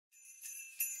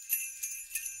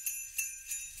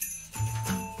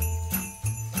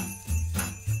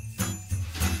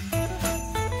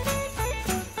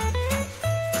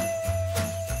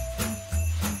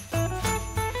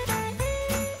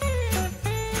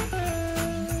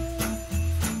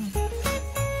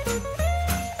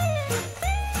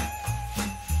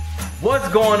What's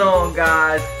going on,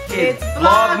 guys? It's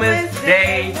Vlogmas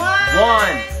Day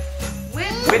 1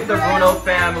 with the Bruno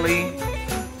family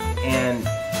and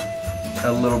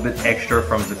a little bit extra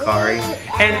from Zakari.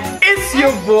 And it's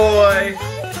your boy,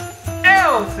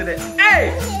 L to the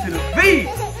A to the V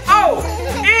O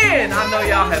N. I know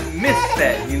y'all have missed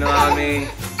that, you know what I mean?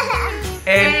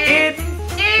 And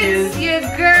it's your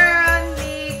girl,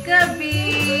 Nika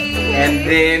B. And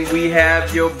then we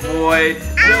have your boy,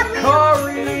 Zakari.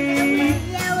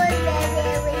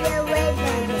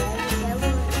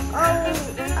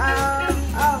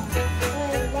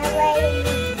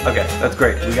 Okay, that's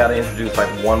great. We gotta introduce like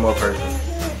one more person.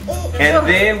 And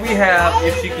then we have,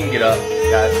 if she can get up,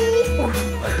 guys.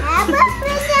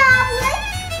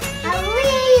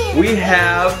 We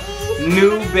have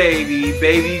new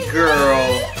baby girl.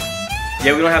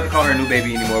 Yeah, we don't have to call her new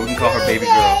baby anymore. We can call her baby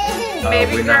girl.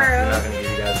 We're not gonna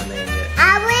give you guys a name yet.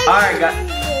 Alright, guys.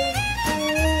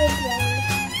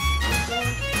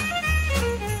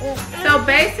 So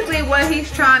basically what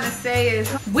he's trying to say is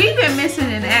we've been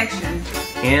missing in action.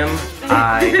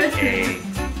 M-I-A.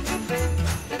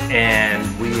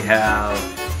 And we have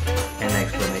an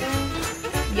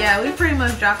explanation. Yeah, we pretty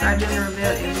much dropped our gender reveal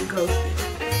and we ghosted.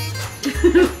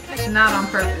 Not on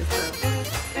purpose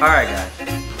though. Alright guys.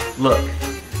 Look.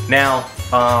 Now,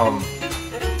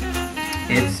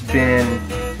 it's been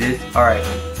this. Alright.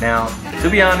 Now, to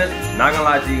be honest, not gonna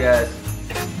lie to you guys,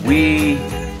 we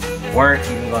weren't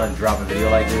even gonna drop a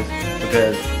video like this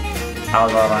because I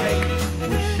was all like,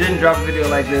 we shouldn't drop a video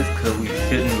like this because we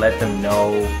shouldn't let them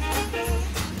know,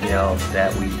 you know,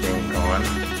 that we've been gone.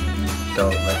 So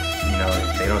let's, you know,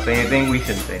 if they don't say anything, we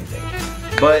shouldn't say anything.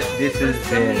 But this has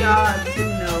been, y'all do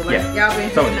know, like, yeah, y'all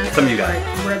been some of you guys,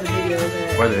 like, where the videos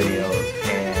at. Where the videos,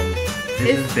 and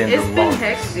this has been it's the been longest.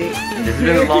 hectic. This has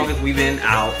been the longest we've been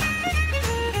out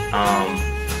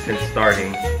since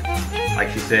starting. Like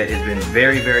she said, it's been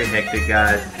very, very hectic,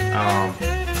 guys.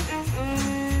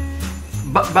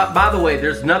 But by the way,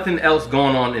 there's nothing else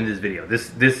going on in this video. This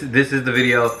is the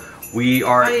video. We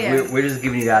are we're just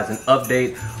giving you guys an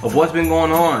update of what's been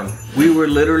going on. We were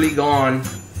literally gone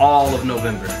all of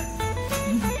November.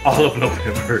 All of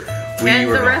November. And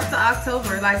the rest of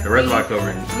October, like the rest of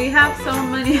October. We have so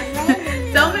many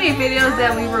videos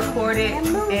that we recorded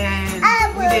and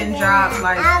we didn't drop.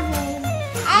 Like,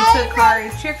 we took Kari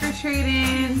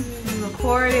trick-or-treating, we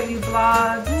recorded, we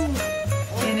vlogged,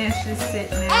 and it's just sitting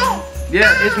there.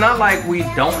 Yeah, it's not like we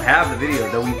don't have the video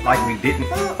that we didn't.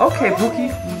 Okay,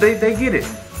 Pookie, they get it.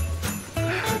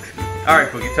 All right,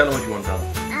 Pookie, tell them what you want to tell them.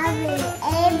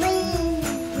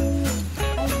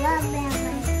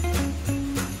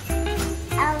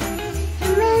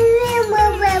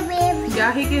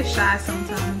 Yeah, he gets shy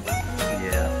sometimes.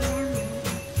 Yeah.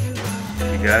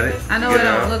 You got it? I know it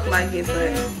don't look like it, but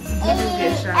he do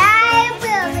get shy.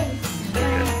 Okay.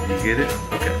 You get it?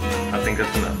 Okay. I think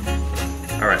that's enough.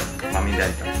 Alright. Mommy and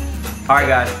daddy time. Alright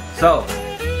guys. So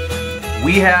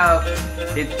we have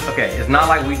it. Okay, it's not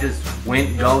like we just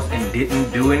went ghost and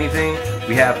didn't do anything.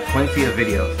 We have plenty of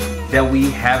videos that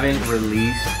we haven't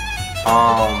released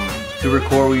to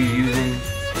record. We're using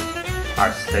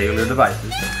our cellular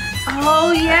devices.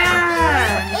 Oh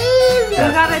yeah! We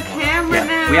got a camera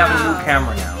now. We have a new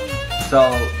camera now.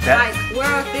 So that's like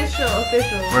we're official.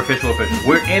 We're official.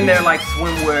 We're in there like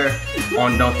swimwear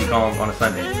on Donkey Kong on a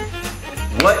Sunday.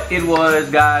 What it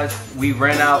was, guys, we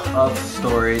ran out of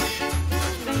storage.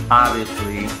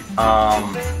 Obviously.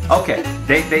 Okay.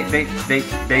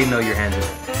 They know your handle.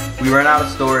 We ran out of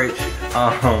storage.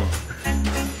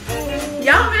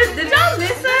 Y'all missed? Did y'all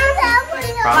miss us?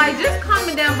 Like, just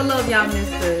comment down below if y'all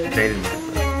missed us. They didn't miss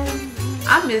us.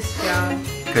 I missed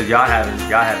y'all. Cause y'all haven't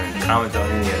commented on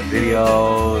any of the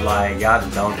videos. Like y'all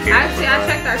just don't care. Actually, I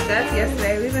checked our stats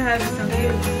yesterday. We've been having some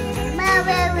views.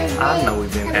 I know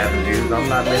we've been having views. I'm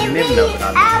not letting them know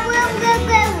that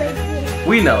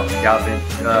we know y'all been.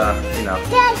 You know,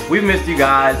 we've missed you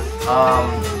guys.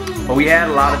 But we had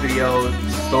a lot of videos.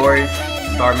 Storage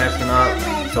started messing up.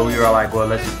 So we were like, well,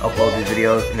 let's just upload these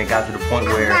videos, and it got to the point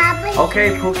where,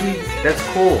 okay, Pookie, that's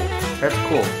cool.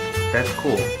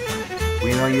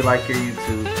 We know you like your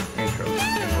YouTube intros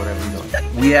and whatever you're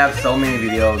doing. We have so many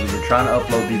videos. We were trying to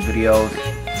upload these videos.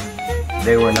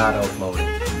 They were not uploaded.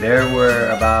 There were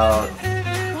about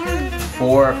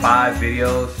 4 or 5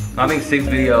 videos, I think 6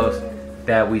 videos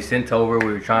that we sent over.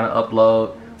 We were trying to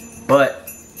upload, but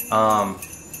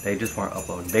they just weren't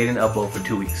uploading. They didn't upload for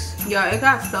 2 weeks. Yo, it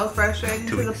got so frustrating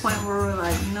to the point where we were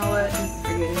like, you know what, just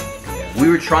forget it. Yeah, we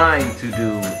were trying to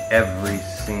do every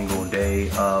single day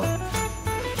of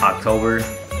October,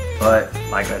 but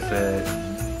like I said,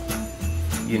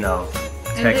 you know,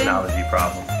 technology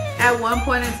problem. at one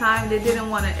point in time they didn't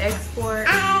want to export.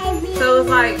 So it was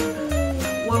like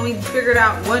when we figured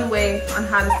out one way on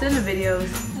how to send the videos,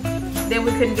 then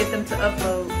we couldn't get them to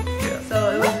upload. Yeah.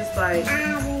 So it was just like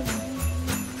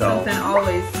something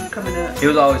always coming up. It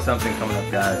was always something coming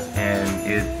up, guys, and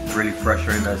it really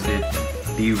frustrated us. It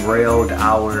derailed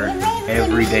our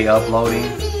everyday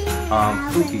uploading.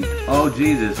 Pookie, oh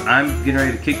Jesus, I'm getting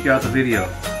ready to kick you out the video.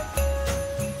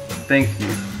 Thank you.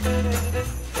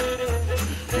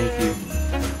 Thank you.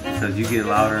 Because you get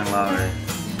louder and louder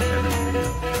every video.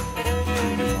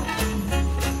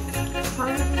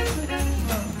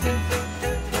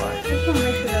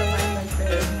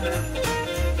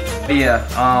 Yeah,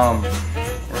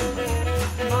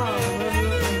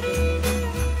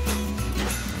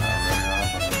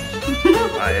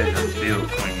 it's still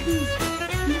clean.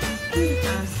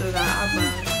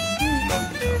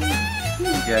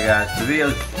 Yeah, guys, the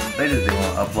videos, they just didn't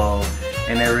want to upload,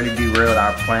 and they really derailed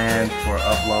our plans for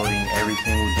uploading every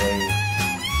single day.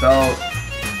 So,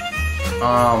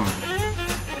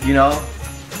 you know,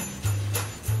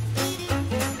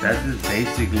 that's just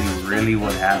basically really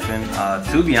what happened.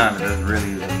 To be honest, that's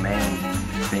really the main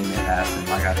thing that happened.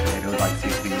 Like I said, it was like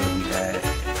 6 videos we had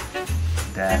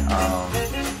that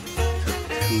took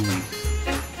 2 weeks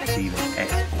to even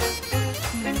export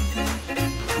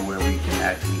to where we can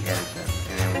actually edit them.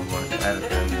 And then when we wanted to edit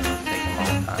them, it was taking a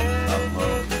long time to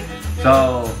upload. So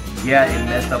yeah, it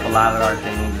messed up a lot of our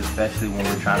things, especially when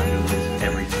we're trying to do this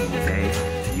every single day.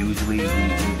 Usually we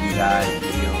give you guys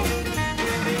videos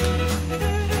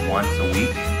once a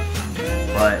week,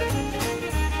 but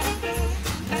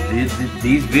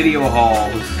these video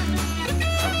hauls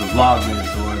of the Vlogmas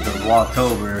or the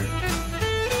Vlogtober,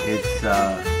 it's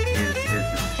a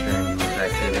strenuous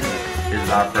activity. This is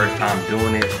our first time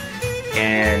doing it,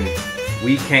 and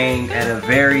we came at a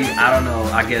very, I don't know,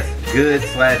 I guess good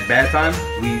 / bad time.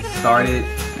 We started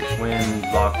when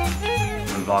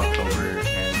Vlogtober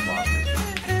and Vlogmas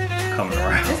was coming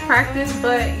around. It's practice,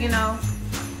 but you know,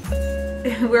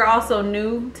 we're also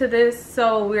new to this,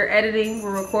 so we're editing,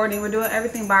 we're recording, we're doing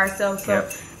everything by ourselves, so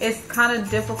yep. It's kind of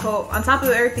difficult. On top of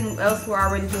everything else we're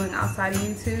already doing outside of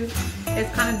YouTube, it's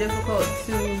kind of difficult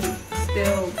to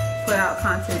still put out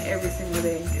content every single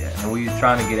day. Yeah, and we were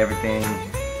trying to get everything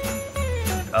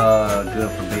good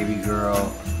for baby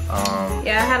girl.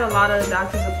 Yeah, I had a lot of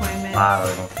doctor's appointments.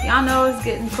 Y'all know it's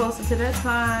getting closer to that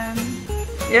time.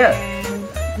 Yeah.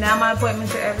 And now my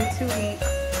appointments are every 2 weeks.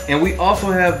 And we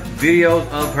also have videos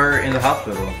of her in the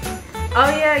hospital. Oh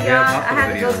yeah, y'all. I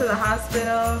had to go to the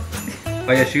hospital.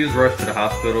 Oh yeah, she was rushed to the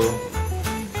hospital.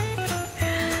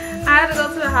 I had to go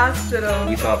to the hospital.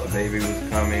 We thought the baby was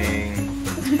coming.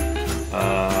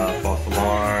 False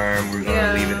alarm. We were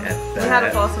gonna leave it at that. We had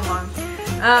a false alarm.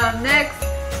 Next,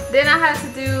 then I had to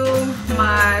do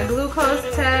my glucose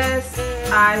test.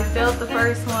 I failed the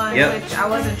first one, which I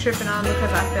wasn't tripping on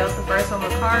because I failed the first one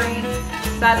with Kari.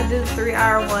 So I had to do the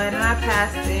 3-hour one, and I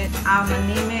passed it. I'm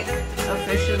anemic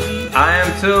officially. I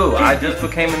am too. I just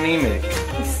became anemic.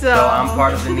 So I'm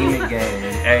part of the anemic gang.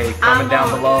 Hey, comment down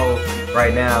below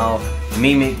right now,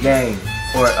 anemic gang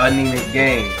or anemic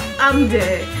gang. I'm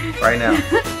dead. Right now.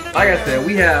 Like I said,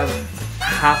 we have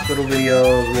hospital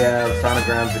videos, we have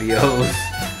sonogram videos,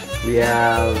 we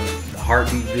have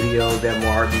heartbeat videos, we have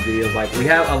more heartbeat videos. Like, we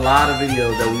have a lot of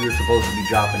videos that we were supposed to be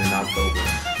dropping in October.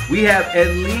 We have at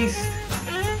least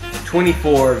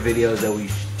 24 videos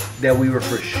that we were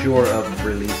for sure of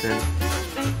releasing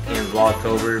in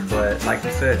Vlogtober, but like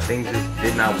I said, things just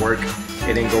did not work.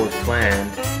 It didn't go as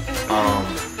planned.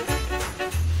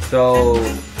 So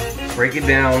break it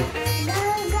down.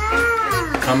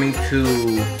 Coming to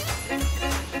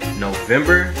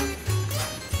November,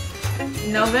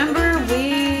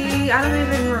 I don't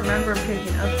even remember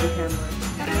picking up the camera.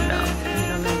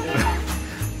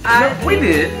 No, we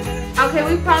did. Okay,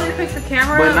 we probably picked the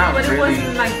camera but up, but really. It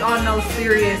wasn't like on no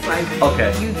serious like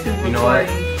YouTube recording. You know what?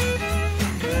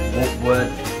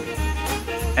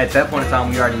 At that point in time,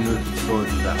 we already knew that the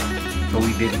storage was out, so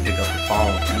we didn't pick up the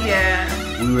phone. Yeah.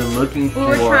 We were looking for.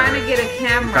 We were trying to get a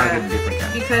camera. We were trying to get a different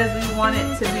camera because we wanted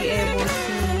to be able to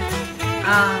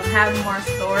have more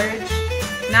storage,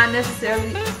 not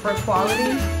necessarily for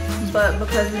quality, but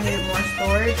because we needed more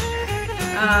storage,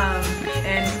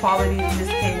 and quality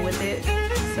just came with it.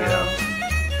 So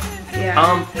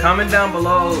yeah. Comment down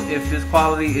below if this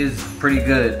quality is pretty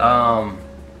good.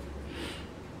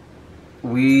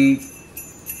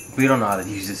 We don't know how to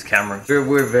use this camera.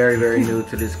 We're very, very new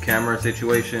to this camera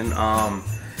situation.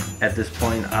 At this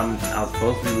point, I was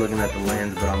supposed to be looking at the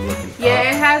lens, but I'm looking up.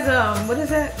 It has what is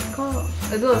that called?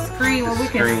 A little screen where we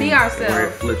can see ourselves. Where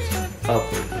it flips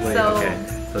upward. Wait, okay.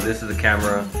 So this is the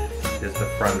camera. Just the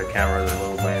front of the camera, the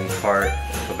little lens part.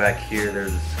 So back here,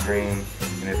 there's a screen,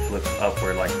 and it flips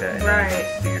upward like that. And right. You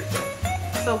can see yourself.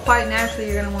 So quite naturally,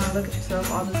 you're gonna want to look at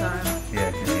yourself all the time. Yeah,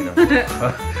 because you know.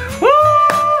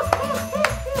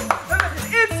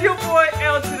 It's your boy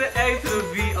L to the A to the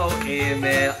V-O-N,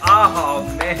 man. Oh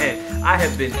man, I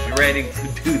have been dreading to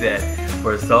do that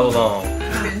for so long. You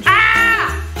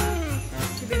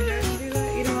been dreading to do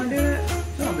that? You don't want to do that?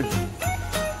 No,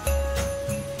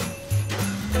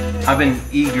 I've been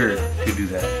eager to do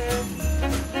that.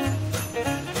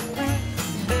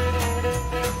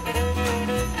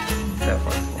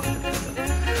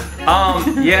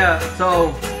 Yeah,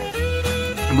 so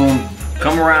boom,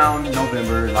 come around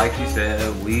November, like you said,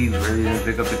 we really didn't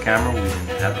pick up the camera. We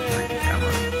didn't have a freaking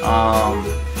camera.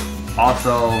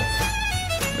 Also,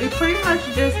 we pretty much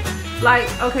just like,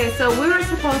 okay, so we were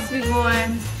supposed to be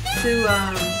going to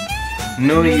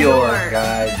New York,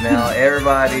 guys. Now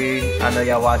everybody, I know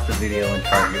y'all watched the video in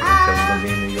Target when we said we're gonna be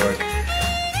in New York.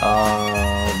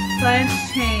 Plans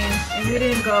changed and we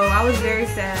didn't go. I was very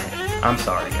sad. I'm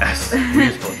sorry, guys. We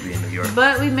were supposed to be in New York.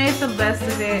 But we made the best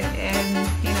of it, and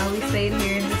you know, we stayed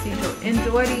here and just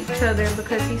enjoyed each other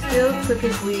because he still took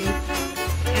his leave,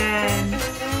 and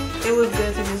it was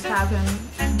good to just have him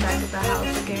back at the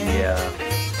house again.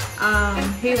 Yeah.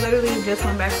 He literally just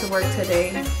went back to work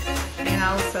today, and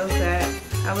I was so sad.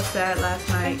 I was sad last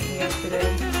night and yesterday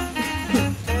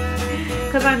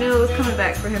because I knew it was coming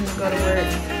back for him to go to work,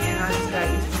 and I just got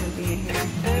used to him being here.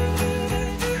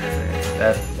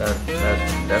 That's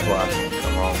why I can't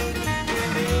come home.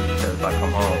 Because if I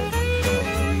come home, she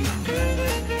wants to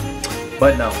leave.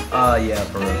 But no, yeah,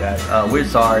 for real, guys. We're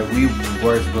sorry. We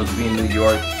were supposed to be in New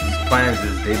York. These plans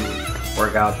just didn't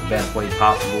work out the best way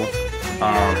possible.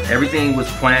 Everything was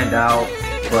planned out,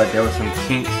 but there were some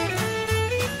kinks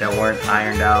that weren't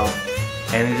ironed out,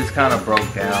 and it just kind of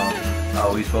broke down.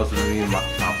 We were supposed to be meeting my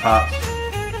pops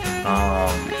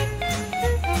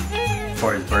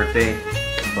for his birthday,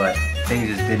 but things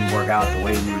just didn't work out the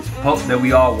way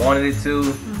we all wanted it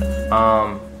to.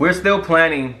 We're still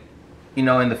planning, you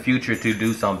know, in the future to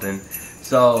do something.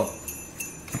 So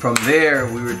from there,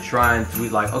 we were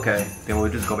like, okay, then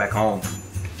we'll just go back home.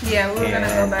 Yeah, we were gonna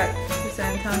go back to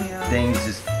San Antonio. Things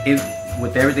just,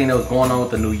 with everything that was going on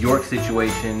with the New York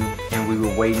situation, and we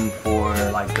were waiting for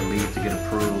like the leave to get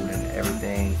approved and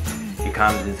everything, it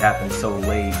kind of just happened so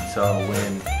late. So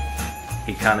when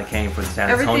it kind of came for the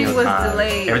San Antonio time,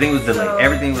 delayed. Everything was delayed. So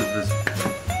everything was just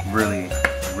really,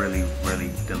 really, really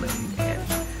delayed.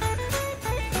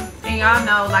 And y'all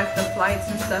know, like the flights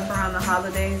and stuff around the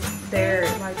holidays, they're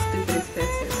like stupid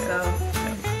expensive. So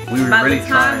we were really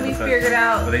trying. We figured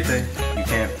out what they say, you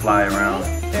can't fly around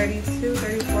 32,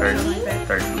 34, something like that.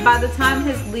 30. By the time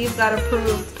his leave got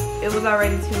approved, it was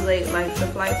already too late. Like the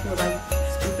flights were like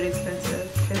stupid expensive.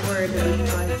 They were to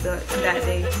leave like that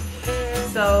day.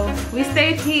 So we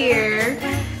stayed here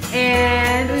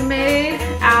and we made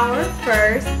our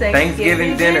first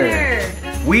Thanksgiving dinner.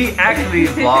 We actually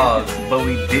vlogged, but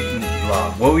we didn't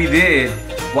vlog. What we did,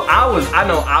 well, I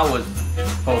know I was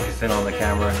focusing on the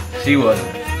camera. She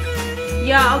wasn't.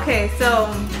 Yeah, okay, so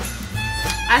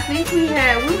I think we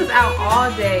was out all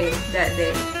day that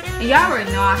day. And y'all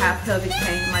already know I have pelvic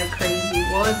pain like crazy.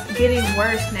 Well, it's getting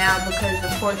worse now because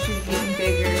of course she's getting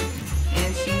bigger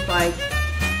and she's like,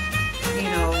 you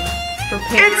know,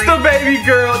 preparing. It's the baby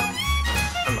girl.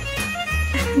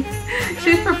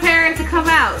 She's preparing to come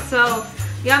out. So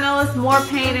y'all know it's more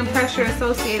pain and pressure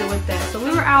associated with that. So we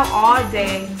were out all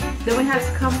day. Then we had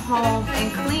to come home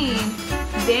and clean.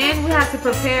 Then we had to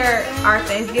prepare our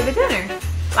Thanksgiving dinner.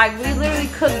 Like we literally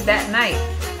cooked that night.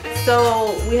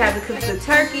 So we had to cook the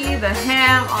turkey, the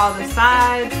ham, all the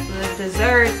sides, the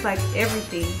desserts, like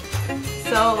everything.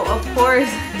 So of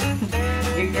course,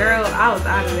 your girl, I was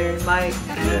out of there. Like,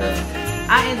 yeah.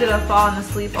 I ended up falling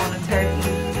asleep on the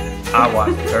turkey. I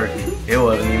watched the turkey. It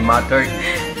wasn't even my turkey.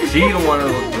 She the one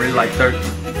who really liked turkey.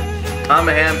 I'm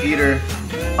a ham eater.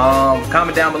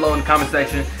 Comment down below in the comment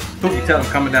section. Pookie, tell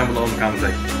them, comment down below in the comment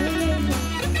section.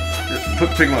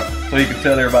 Just pick them up so you can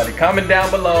tell everybody. Comment down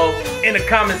below in the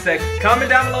comment section. Comment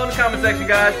down below in the comment section,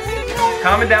 guys.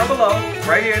 Comment down below,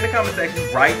 right here in the comment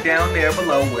section, right down there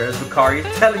below where Zakari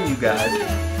is telling you guys.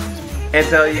 And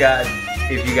tell you guys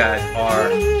if you guys are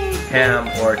ham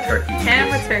or turkey eaters. Ham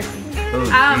or turkey. Oh,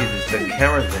 Jesus, the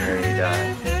camera's been already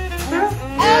died.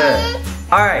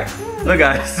 Yeah. Alright, look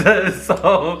guys,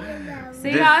 so...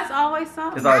 See how it's always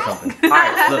something? It's always something.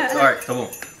 Alright, look, alright, so boom.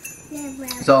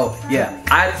 So, yeah,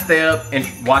 I had to stay up and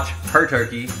watch her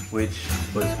turkey, which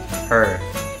was her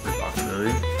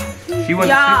responsibility. She She went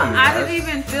to sleep on me. I didn't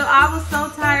even feel, I was so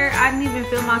tired. I didn't even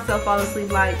feel myself fall asleep.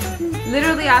 Like,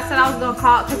 literally, I said I was gonna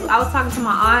call, because I was talking to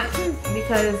my aunt,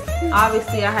 because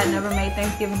obviously I had never made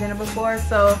Thanksgiving dinner before,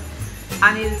 so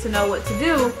I needed to know what to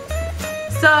do.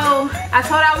 So I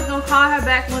told her I was gonna call her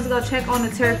back and was gonna check on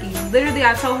the turkey. Literally,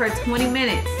 I told her 20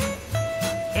 minutes,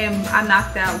 and I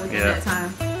knocked out within that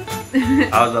time.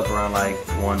 I was up around like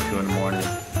 1, 2 in the morning.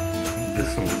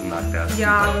 This one was knocked out.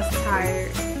 Yeah, I was tired.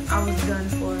 I was done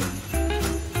for.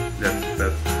 That's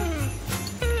okay.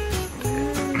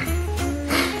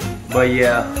 But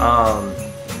yeah,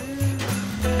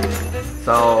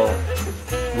 so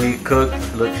we cooked.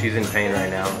 Look, she's in pain right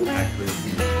now. Actually,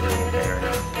 she's really in pain right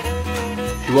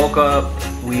now. She woke up.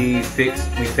 We finished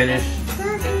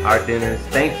our dinners.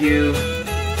 Thank you.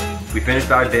 We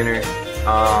finished our dinner.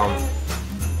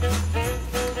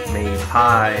 Made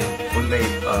pie. We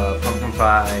made pumpkin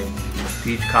pie,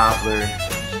 peach cobbler,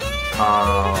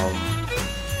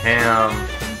 ham.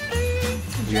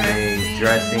 We made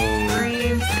dressing,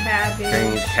 greens,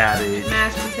 cabbage,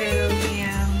 mashed potatoes,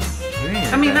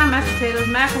 yams. I mean, not mashed potatoes,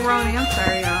 macaroni. I'm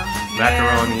sorry, y'all.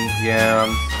 Macaroni,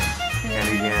 yams,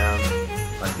 candy yams,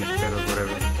 like these potatoes,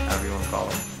 whatever, however you want to call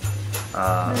them.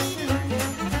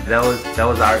 That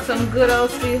was our. Some good old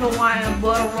sweet Hawaiian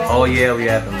butter rolls. Oh yeah, we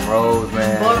had them rolls,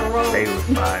 man. Butter rolls. They was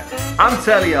fire. I'm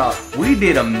telling y'all, we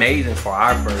did amazing for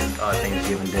our first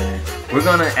Thanksgiving dinner. We're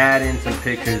gonna add in some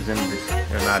pictures in this,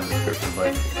 or not description, but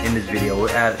in this video, we'll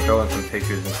throw in some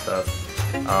pictures and stuff,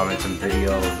 and some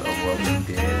videos of what we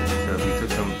did. So we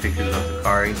took some pictures of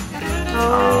Sakari.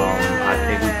 I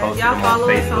think we posted them on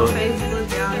Facebook. We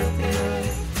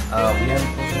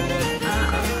haven't posted them.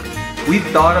 We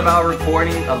thought about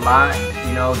recording a lot,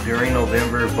 you know, during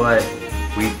November, but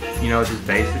we, you know, just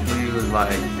basically was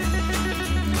like,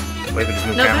 wait for this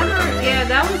new camera to come in. Yeah,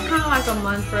 that was kind of like a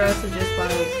month for us to just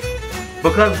like.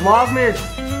 Because Vlogmas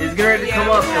is getting ready to come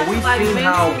up, and we've seen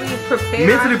how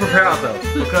mentally prepare ourselves.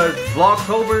 Because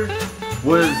Vlogtober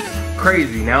was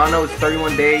crazy. Now I know it's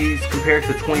 31 days compared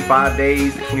to 25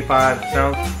 days. 25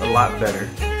 sounds a lot better.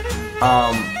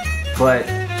 But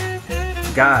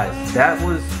guys, that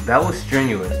was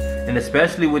strenuous, and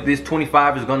especially with this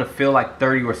 25 is gonna feel like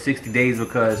 30 or 60 days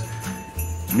because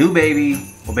new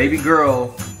baby or baby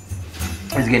girl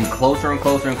is getting closer and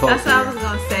closer and closer. That's what I was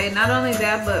gonna say. Not only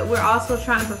that, but we're also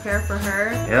trying to prepare for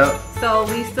her. Yep. So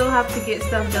we still have to get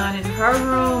stuff done in her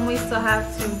room. We still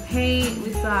have to paint.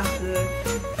 We still have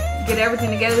to get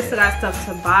everything together. We still got stuff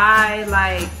to buy,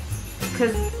 like,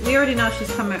 cause we already know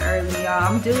she's coming early, y'all.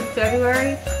 I'm due in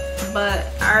February. But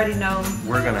I already know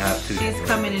we're gonna have to. She's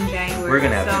coming in January. We're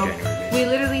gonna have to January. We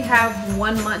literally have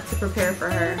 1 month to prepare for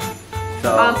her.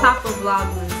 So on top of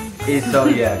Vlogmas. So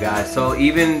yeah, guys. So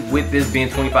even with this being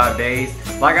 25 days,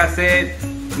 like I said,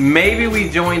 maybe we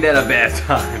joined at a bad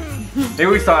time. Maybe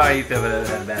we started each other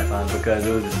at a bad time because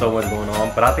there was just so much going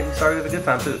on. But I think we started at a good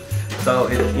time too. So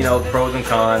it's, you know, pros and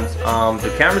cons. The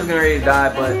camera's getting ready to die,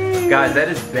 but guys, that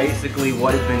is basically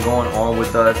what has been going on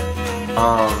with us.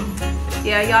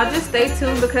 Yeah, y'all just stay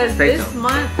tuned because this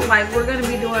month, like, we're gonna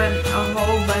be doing a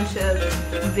whole bunch of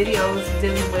videos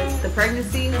dealing with the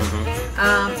pregnancy,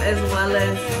 as well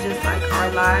as just like our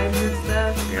lives and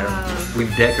stuff. Yeah.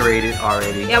 We've decorated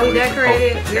already. Yeah, we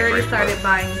decorated. We already started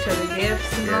buying each other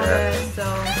gifts and all that. So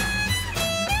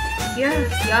yeah,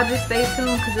 y'all just stay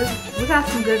tuned because we got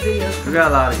some good videos coming. We got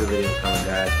a lot of good videos coming,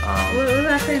 guys. What did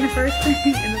I say in the first thing?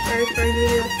 In the first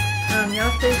video?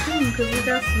 Y'all stay tuned because we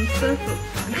got some stuff.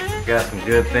 We got some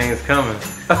good things coming.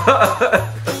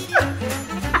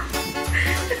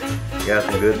 Got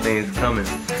some good things coming.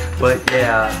 But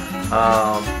yeah,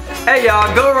 hey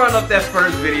y'all, go run up that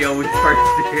first video we first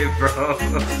did, bro.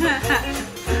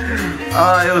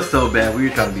 It was so bad. We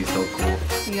were trying to be so cool.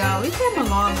 Yeah, we came a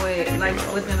long way, like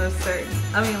within a certain,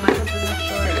 within a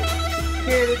short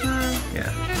period of time.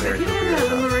 Yeah, very short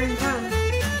period of time.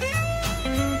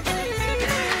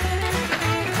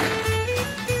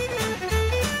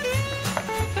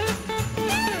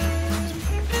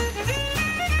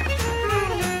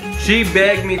 She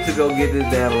begged me to go get this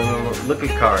damn. Look at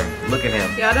Kari. Look at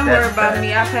him. Y'all don't worry about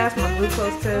me. I passed my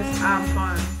glucose test. I'm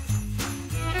fine.